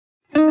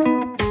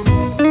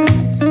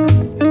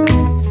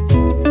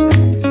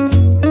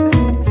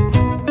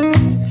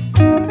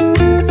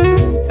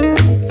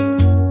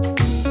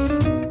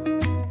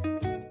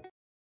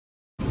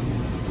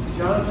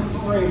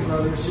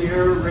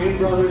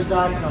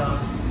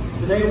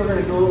Today we're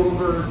going to go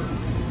over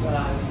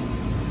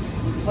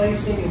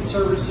replacing and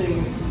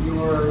servicing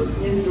your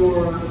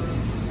indoor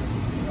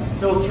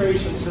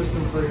filtration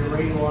system for your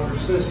rainwater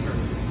cistern.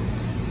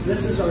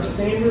 This is our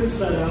standard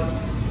setup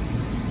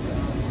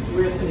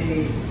with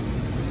a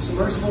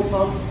submersible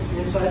pump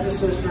inside the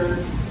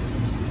cistern,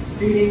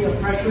 feeding a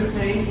pressure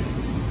tank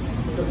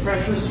with a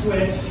pressure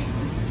switch.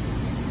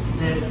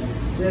 And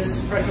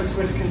this pressure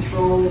switch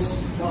controls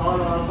the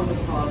on-off of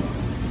the pump.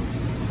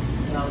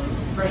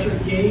 Pressure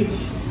gauge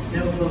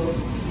that will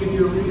give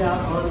you a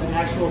readout on the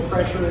actual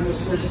pressure in the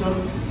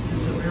system.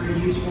 This is a very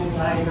useful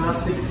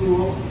diagnostic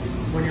tool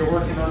when you're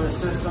working on the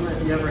system.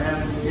 If you ever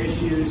have any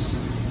issues,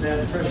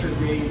 that pressure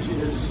gauge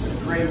is a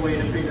great way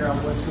to figure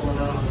out what's going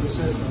on with the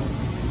system.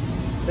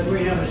 Then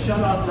we have a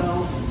shutoff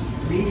valve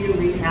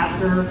immediately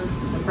after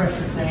the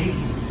pressure tank.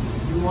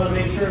 You want to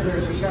make sure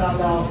there's a shutoff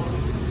valve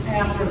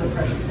after the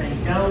pressure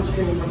tank,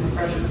 downstream from the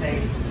pressure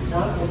tank,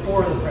 not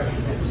before the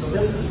pressure tank. So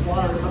this is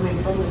water coming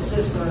from the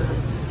cistern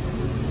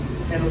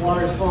and the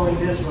water is flowing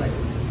this way.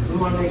 We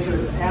want to make sure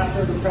it's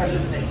after the pressure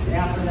tank,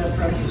 after that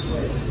pressure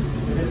switch.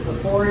 If it's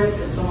before it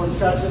and someone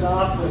shuts it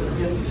off or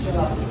forgets to shut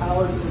off the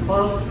power to the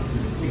pump,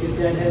 you can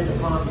deadhead the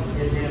pump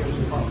and damage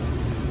the pump.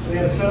 So we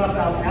have a shutoff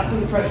valve after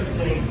the pressure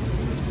tank.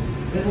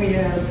 Then we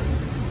have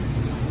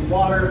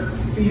water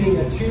feeding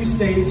a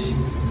two-stage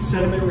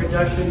sediment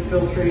reduction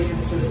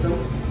filtration system.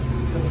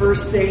 The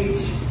first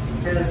stage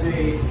has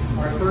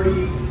our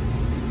 30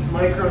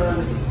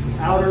 micron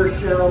outer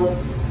shell,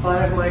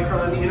 5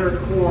 micron inner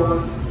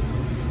core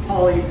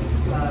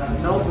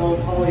melt blown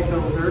poly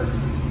filter.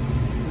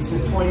 It's a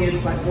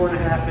 20" by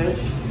 4.5".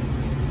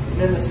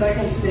 And then the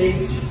second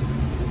stage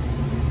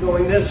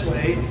going this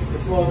way, the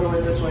flow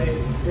going this way,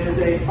 is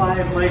a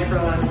 5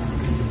 micron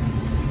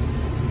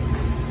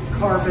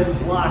carbon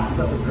block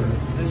filter.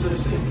 This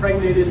is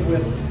impregnated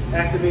with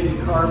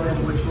activated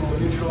carbon, which will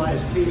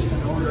neutralize taste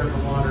and odor in the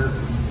water,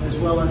 as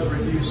well as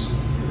reduce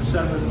the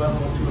sediment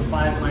level to a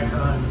 5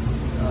 micron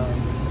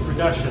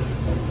reduction.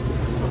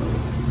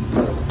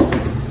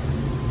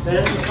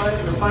 Then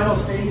the final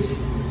stage, we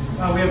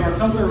have our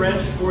filter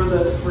wrench for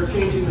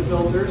changing the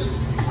filters.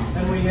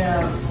 Then we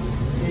have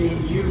a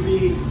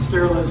UV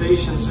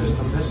sterilization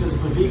system. This is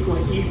the Viqua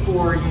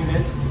E4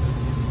 unit.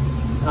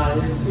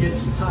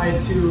 It's tied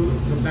to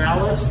the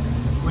ballast,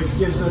 which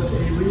gives us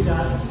a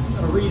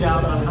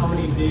readout on how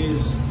many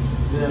days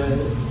the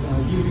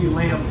UV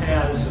lamp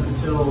has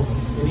until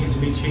it needs to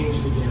be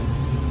changed again.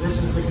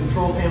 This is the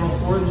control panel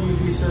for the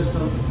UV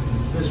system.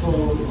 This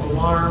will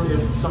alarm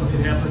if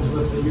something happens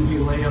with the UV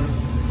lamp,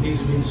 needs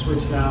to be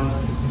switched out,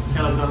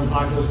 countdown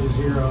clock goes to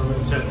 0,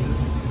 etc.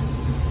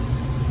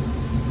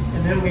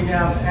 And then we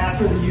have,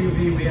 after the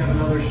UV, we have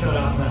another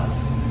shutoff valve.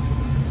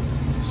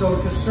 So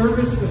to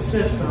service the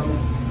system,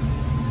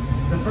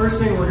 the first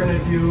thing we're going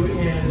to do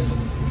is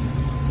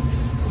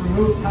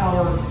remove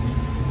power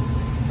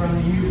from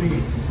the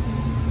UV.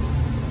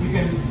 You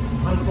can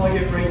unplug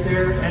it right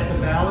there at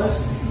the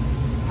ballast,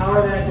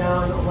 power that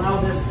down,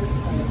 allow this a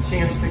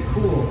chance to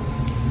cool.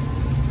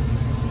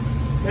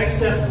 Next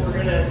step, we're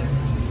going to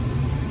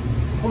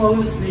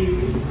close the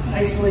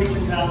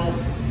isolation valve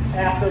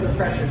after the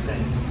pressure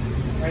tank,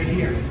 right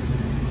here.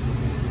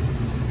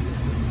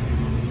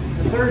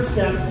 The third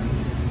step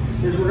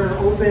is we're going to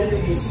open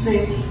a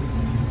sink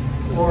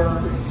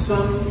or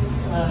some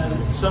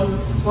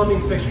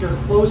plumbing fixture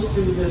close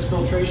to this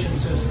filtration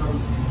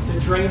system to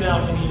drain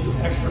out any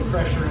extra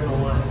pressure in the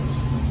lines.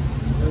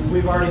 And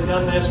we've already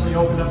done this. We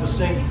opened up a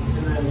sink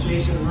in the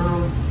adjacent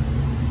room,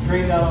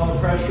 drained out all the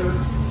pressure.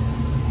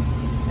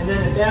 And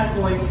then at that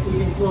point, we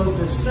can close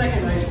this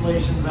second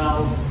isolation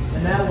valve,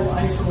 and that will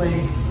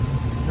isolate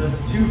the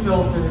 2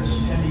 filters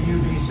and the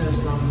UV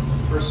system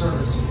for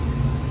servicing.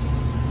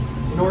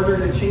 In order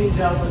to change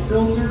out the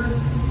filter,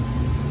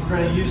 we're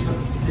going to use the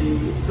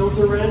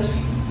filter wrench.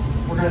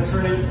 We're going to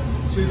turn it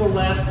to the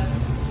left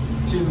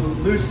to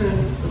loosen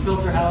the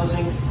filter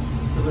housing,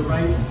 to the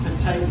right to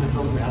tighten the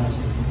filter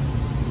housing.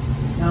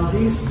 Now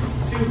these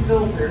two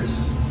filters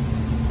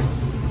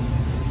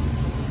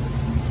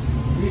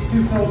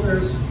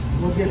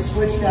will get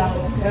switched out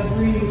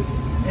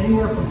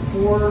anywhere from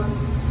 4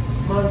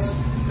 months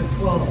to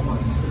 12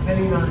 months,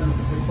 depending on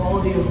the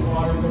quality of the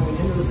water going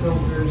into the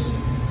filters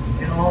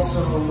and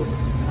also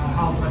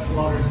how much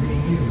water is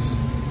being used.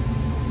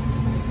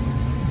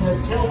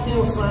 The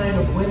telltale sign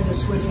of when to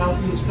switch out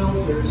these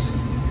filters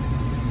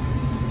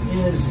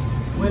is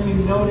when you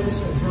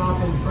notice a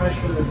drop in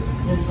pressure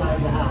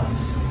inside the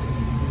house.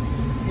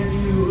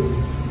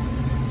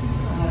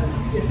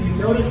 If you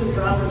notice a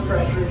drop in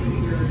pressure,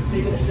 you're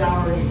taking a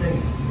shower and you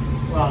think,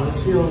 wow,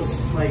 this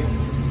feels like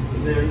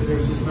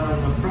there's just not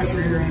enough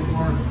pressure here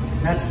anymore,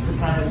 that's the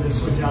time to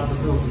switch out the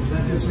filters.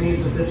 That just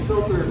means that this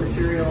filter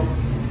material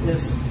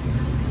has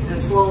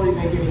slowly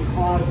been getting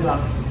clogged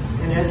up,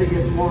 and as it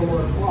gets more and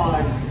more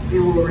clogged, it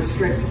will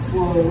restrict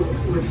flow,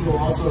 which will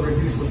also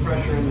reduce the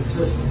pressure in the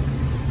system.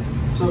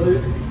 So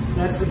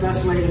that's the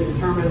best way to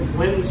determine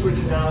when to switch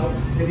it out.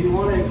 If you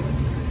want to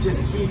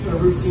just keep a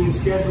routine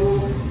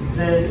schedule,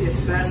 then it's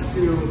best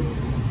to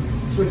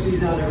switch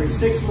these out every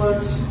 6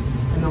 months,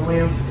 and the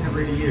lamp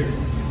every year.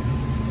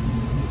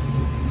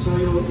 So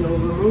you'll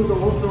remove the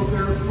old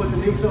filter, put the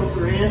new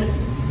filter in,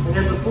 and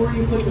then before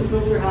you put the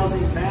filter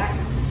housing back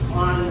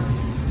on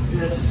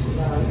this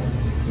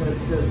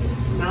the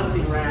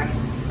mounting rack,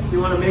 you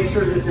want to make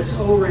sure that this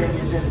O-ring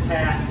is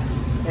intact,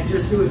 and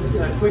just do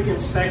a quick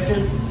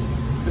inspection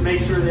to make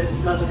sure that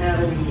it doesn't have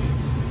any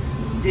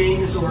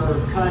dings or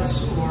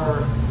cuts,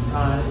 or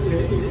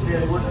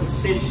that it wasn't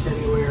cinched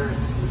anywhere.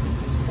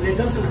 And it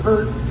doesn't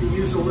hurt to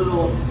use a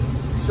little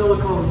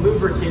silicone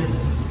lubricant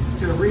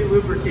to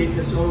re-lubricate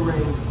this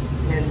O-ring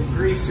and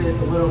grease it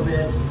a little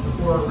bit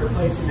before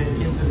replacing it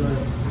into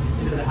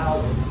the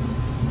housing.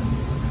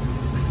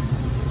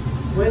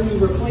 When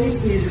you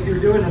replace these, if you're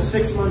doing a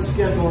 6-month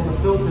schedule on the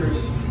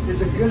filters,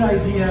 it's a good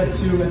idea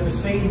to, at the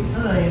same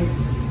time,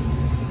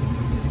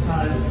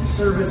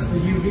 service the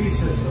UV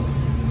system.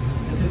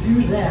 And to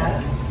do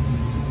that,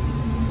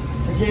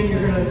 again,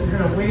 you're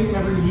gonna wait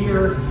every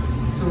year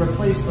to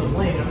replace the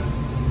lamp.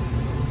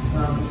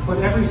 But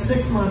every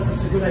 6 months,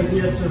 it's a good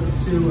idea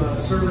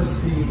to service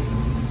the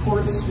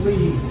port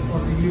sleeve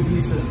of the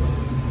UV system.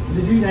 And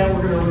to do that,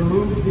 we're going to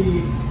remove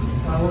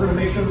we're going to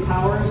make sure the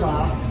power is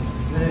off,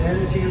 that it had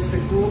a chance to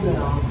cool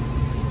down.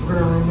 We're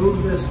going to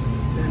remove this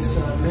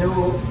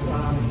male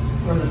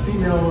or the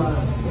female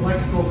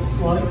electrical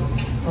plug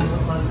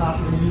on top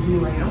of the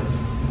UV lamp.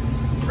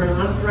 We're going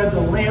to unthread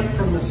the lamp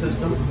from the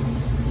system.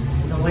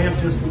 And the lamp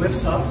just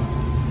lifts up.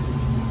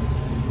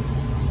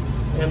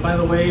 And by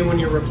the way, when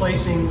you're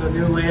replacing the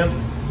new lamp,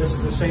 this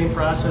is the same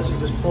process. You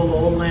just pull the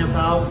old lamp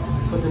out,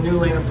 put the new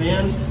lamp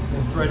in,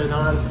 and thread it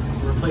on to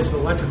replace the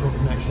electrical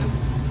connection.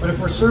 But if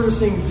we're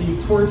servicing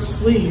the port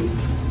sleeve,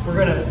 we're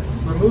going to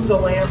remove the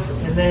lamp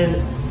and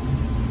then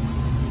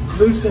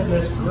loosen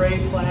this gray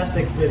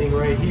plastic fitting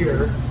right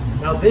here.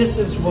 Now this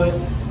is what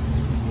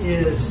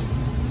is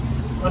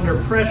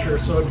under pressure,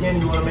 so again,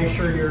 you want to make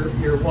sure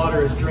your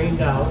water is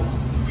drained out.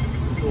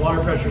 The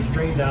water pressure is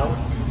drained out.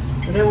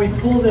 And then we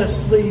pull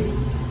this sleeve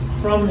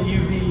from the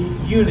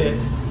UV unit,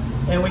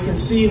 and we can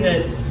see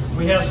that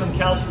we have some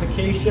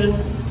calcification.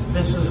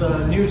 This is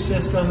a new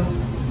system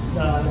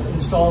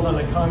installed on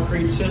a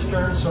concrete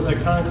cistern, so the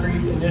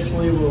concrete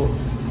initially will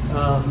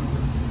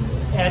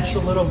etch a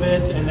little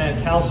bit, and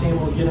that calcium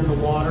will get in the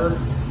water.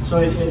 So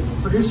it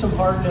produced some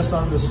hardness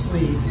on the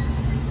sleeve.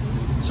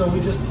 So we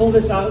just pull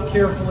this out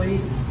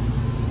carefully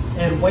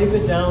and wipe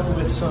it down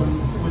with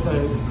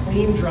a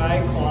clean,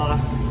 dry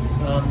cloth,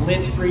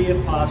 lint-free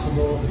if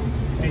possible,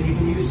 and you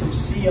can use some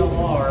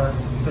CLR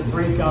to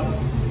break up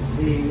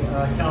the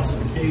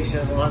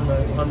calcification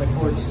on the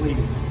cord sleeve.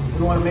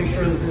 We want to make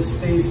sure that this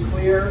stays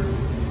clear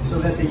so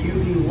that the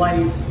UV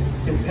light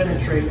can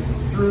penetrate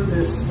through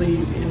this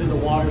sleeve into the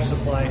water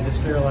supply to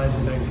sterilize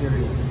the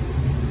bacteria.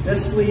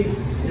 This sleeve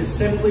is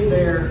simply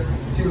there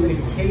to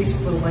encase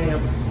the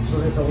lamp so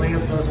that the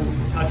lamp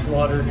doesn't touch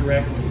water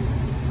directly.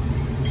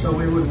 So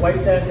we would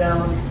wipe that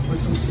down with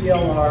some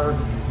CLR,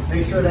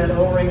 make sure that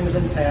O-ring is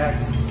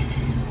intact,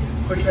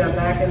 push that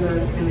back in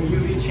the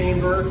UV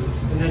chamber,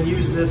 and then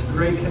use this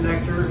gray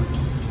connector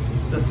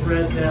to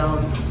thread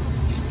down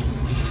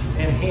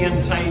and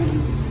hand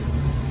tighten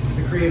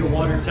to create a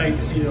watertight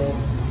seal.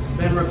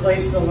 Then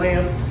replace the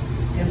lamp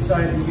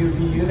inside the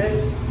UV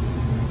unit.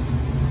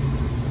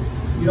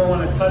 You don't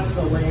want to touch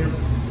the lamp.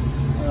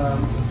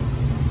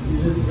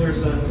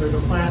 There's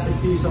a plastic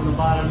piece on the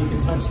bottom, you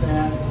can touch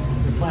that.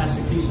 The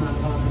plastic piece on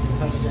top, you can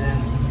touch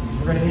that.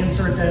 We're going to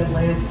insert that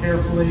lamp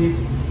carefully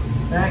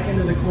back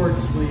into the cord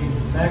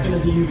sleeve, back into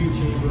the UV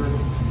chamber.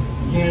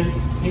 Again,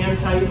 hand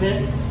tighten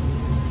it,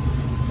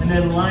 and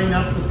then line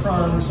up the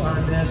prongs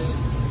on this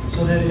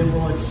so that it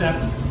will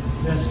accept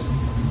this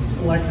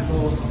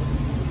electrical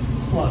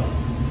plug.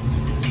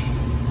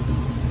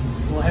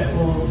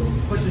 We'll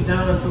push it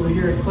down until we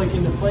hear it click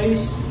into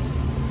place,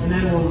 and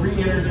then we'll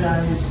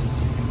re-energize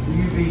the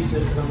UV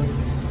system.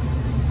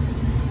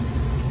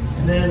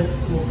 And then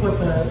we'll put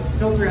the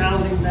filter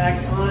housing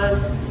back on,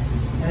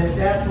 and at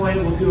that point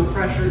we'll do a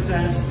pressure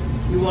test.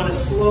 We want to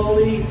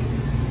slowly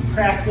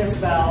crack this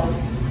valve,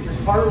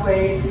 just part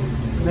way,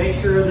 to make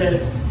sure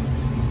that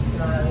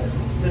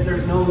that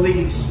there's no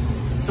leaks.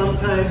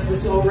 Sometimes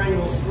this O-ring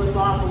will slip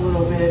off a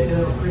little bit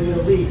and it'll create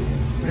a leak.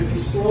 But if you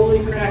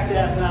slowly crack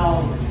that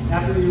valve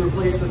after you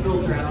replace the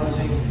filter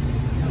housing,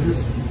 you'll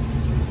just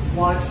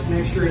watch to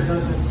make sure it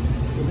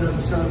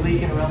doesn't start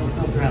leaking around the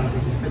filter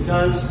housing. If it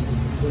does,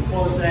 we'll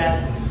close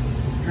that,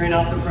 drain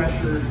off the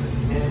pressure,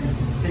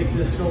 and take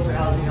this filter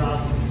housing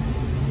off,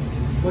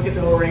 look at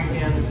the O-ring,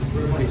 and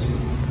replace it.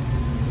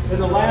 Then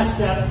the last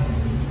step,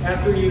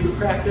 after you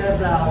crack that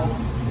valve,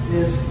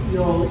 is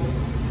you'll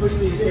push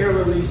these air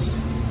release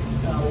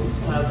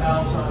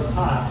valves on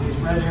top, these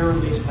red air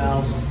release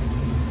valves.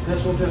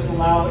 This will just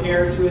allow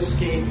air to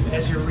escape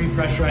as you're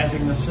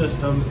repressurizing the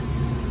system.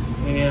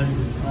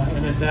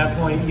 And at that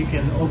point, you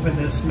can open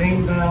this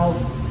main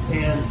valve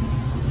and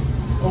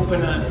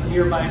open a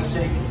nearby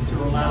sink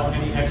to allow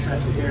any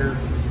excess air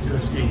to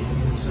escape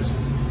in the system.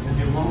 And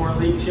do one more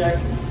leak check,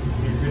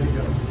 and you're good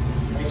to go.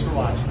 Thanks for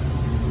watching.